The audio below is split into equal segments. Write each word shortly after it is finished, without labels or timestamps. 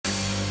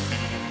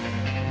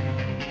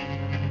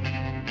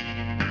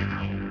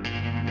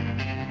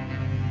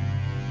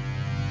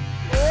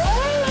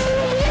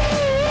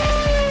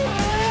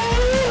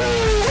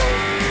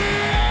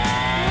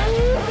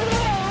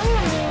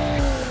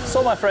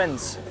So my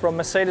friends from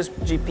Mercedes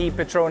GP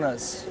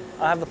Petronas,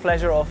 I have the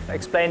pleasure of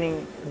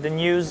explaining the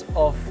news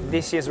of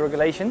this year's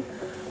regulation.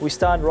 We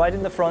start right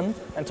in the front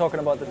and talking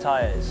about the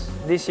tires.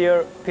 This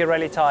year,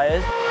 Pirelli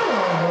tires.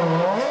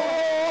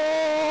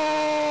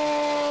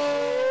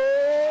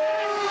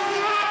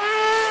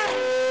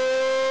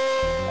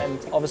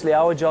 And obviously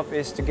our job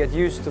is to get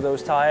used to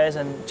those tires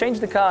and change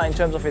the car in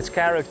terms of its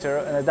character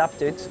and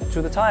adapt it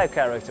to the tire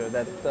character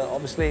that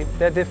obviously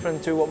they're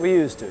different to what we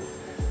used to.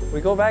 We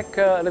go back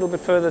a little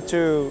bit further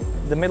to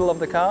the middle of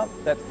the car,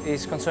 that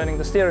is concerning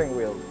the steering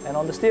wheel. And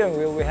on the steering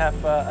wheel we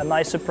have a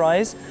nice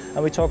surprise, and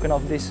we're talking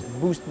of this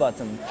boost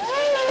button.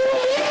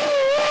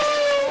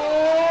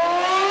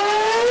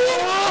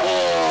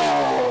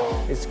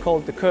 It's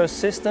called the KERS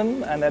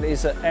system, and that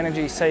is an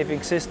energy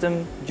saving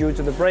system due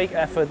to the brake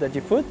effort that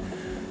you put.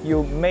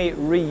 You may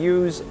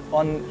reuse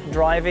on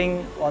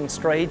driving on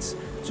straights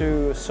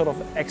to sort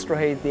of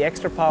extract the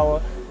extra power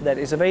that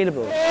is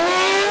available.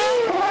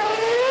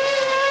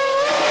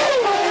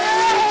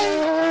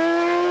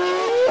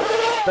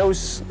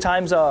 Those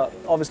times are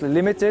obviously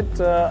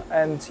limited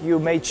and you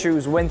may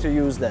choose when to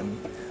use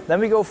them. Then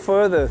we go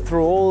further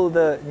through all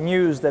the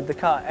news that the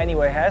car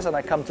anyway has, and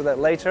I come to that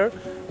later.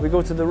 We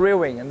go to the rear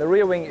wing, and the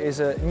rear wing is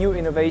a new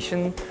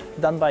innovation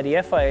done by the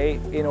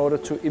FIA in order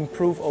to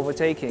improve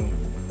overtaking.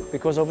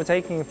 Because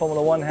overtaking in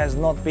Formula One has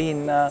not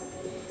been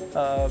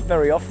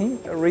very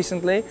often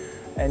recently,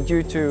 and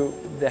due to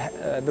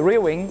the rear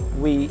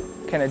wing we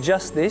can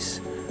adjust this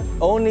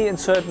only in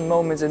certain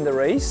moments in the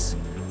race.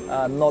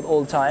 Not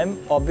all time,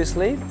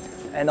 obviously,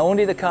 and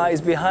only the car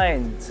is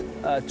behind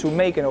to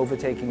make an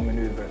overtaking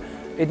maneuver.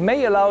 It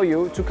may allow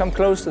you to come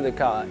close to the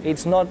car.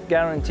 It's not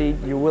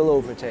guaranteed you will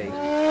overtake.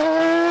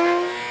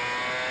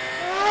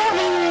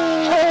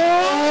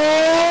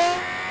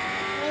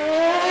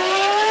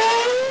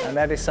 And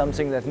that is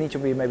something that needs to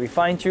be maybe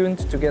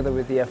fine-tuned together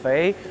with the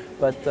FIA,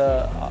 but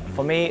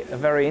for me a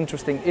very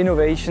interesting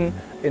innovation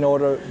in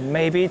order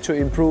maybe to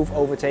improve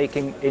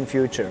overtaking in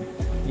future.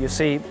 You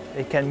see,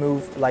 it can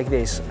move like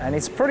this, and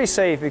it's pretty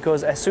safe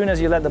because as soon as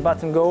you let the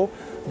button go,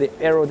 the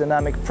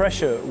aerodynamic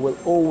pressure will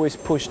always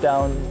push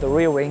down the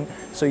rear wing,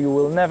 so you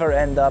will never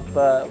end up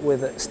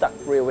with a stuck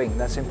rear wing.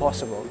 That's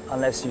impossible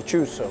unless you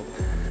choose so.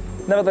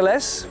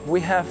 Nevertheless, we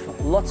have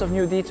lots of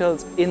new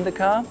details in the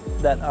car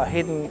that are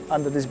hidden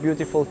under this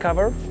beautiful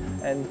cover,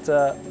 and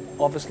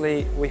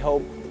obviously we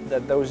hope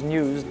that those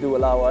news do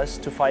allow us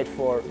to fight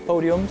for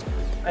podiums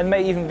and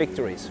may even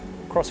victories.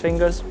 Cross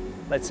fingers,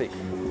 let's see.